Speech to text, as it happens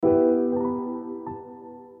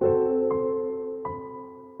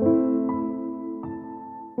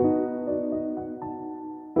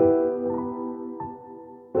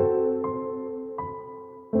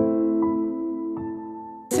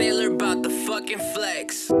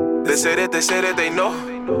say that they know.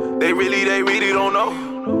 They really don't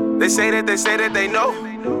know. They say that they know.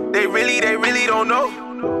 They really don't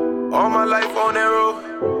know. All my life on that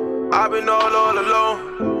road, I've been all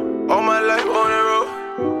alone. All my life on that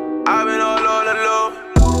road, I've been all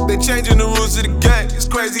alone. They changing the rules of the game. It's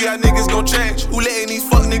crazy how niggas gon' change. Who letting these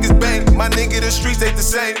fuck niggas bang? My nigga, the streets ain't the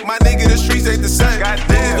same. My nigga, the streets ain't the same.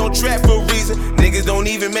 Niggas don't trap for a reason. Niggas don't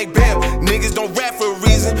even make bail. Niggas don't rap for a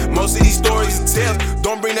reason. Most of these stories are tales.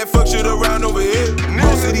 Don't bring that fuck shit around over here.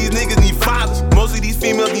 Most of these niggas need fathers. Most of these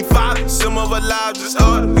females need fathers. Some of our lives just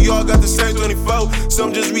harder. We all got the same 24.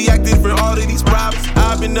 Some just reacted for all of these problems.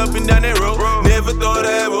 I've been up and down that road. Never thought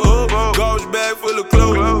I ever hope. Garbage bag full of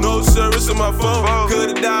clothes. No service on my phone.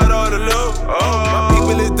 Could've died all alone. My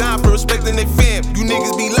people is dying for respecting their fam. You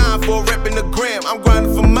niggas be lying for repping the gram. I'm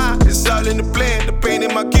grinding for mine. It's all in the plan. The pain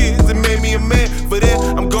in my kids, it made me a man. For that,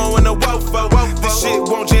 I'm going to walk for. This shit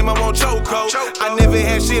won't jam, I won't choke. I never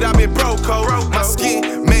had shit, I've been broke. My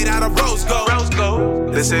skin made out of rose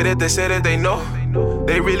gold. They say that they know.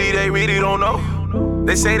 They really don't know.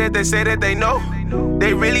 They say that they know.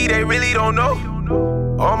 They really don't know.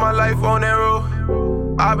 All my life on that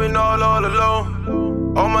road, I've been all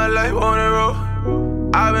alone. All my life on the road,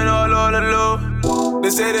 I've been all alone. They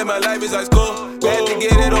say that my life is like school, had to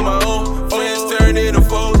get it on my own. Friends turn into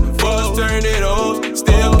foes, foes turn into hoes.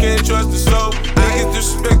 Still can't trust the soul. Niggas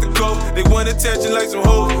disrespect the code, they want attention like some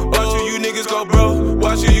hoes. Watching you niggas go bro,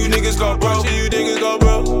 watching you niggas go bro, watching you niggas go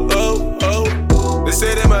bro. Oh, oh. They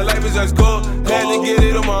say that my life is like school, had to get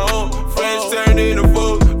it on my own. Friends turn into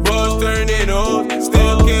foes, foes turn into hoes.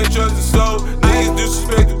 Still can't trust the soul. Niggas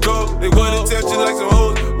disrespect the code, they want attention like some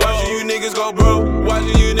hoes. Watching you niggas go bro,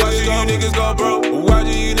 watching you niggas go bro,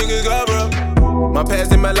 watching you niggas go bro. My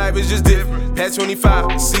past and my life is just different. Past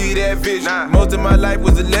 25, see that vision. Most of my life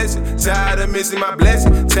was a lesson. Tired of missing my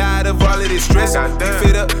blessing. Tired of all of this stress. They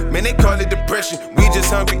fed up, man, they call it depression. We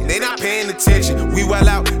just hungry, they not paying attention. We wild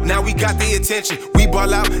out, now we got the attention. We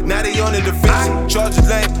ball out, now they on the defensive. Charges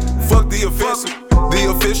lame, fuck the offensive.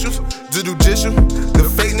 The officials, the judicial. The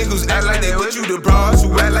fake niggas act like they with you. The bras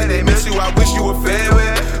who act like they miss you. I wish you were fair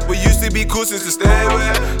with. We used to be cool since the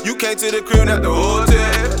stairwell. You came to the crib, not the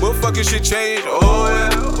hotel. But fucking shit changed, oh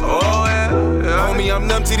yeah, oh yeah. Homie, I'm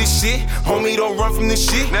numb to this shit. Homie, don't run from this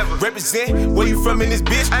shit. Never. Represent where you from in this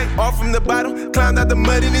bitch. Off from the bottom, climbed out the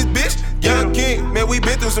mud in this bitch. Young king, man, we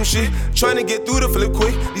been through some shit. Tryna get through the flip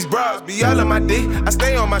quick. These bras be all on my dick. I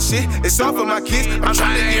stay on my shit. It's all for my kids. I'm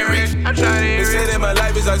tryna get rich. They say that my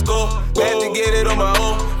life is like school. Had to get it on my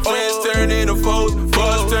own. Friends turn into foes,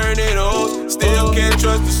 foes turn into hoes. Still can't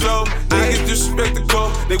trust the soul. Niggas disrespect the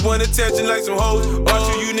code. They want attention like some hoes.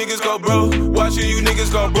 Watching you niggas go bro. Watching you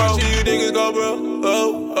niggas go bro. Watching you niggas go bro.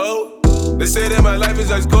 Oh, oh. They say that my life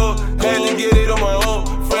is like school. Had to get it on my own.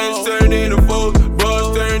 Friends turn into foes,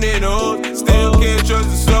 bros turn into hoes. Still can't trust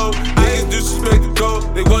the soul. Niggas disrespect the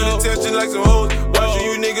code. They want attention like some hoes. Watching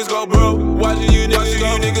you niggas go bro. Watching you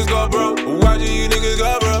niggas go bro. Watching you niggas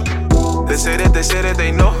go bro. They say that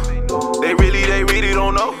they know. They really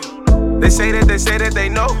don't know. They say that they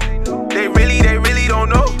know. They really don't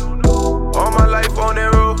know. All my life on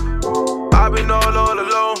that road, I've been all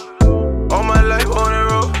alone. All my life on that road.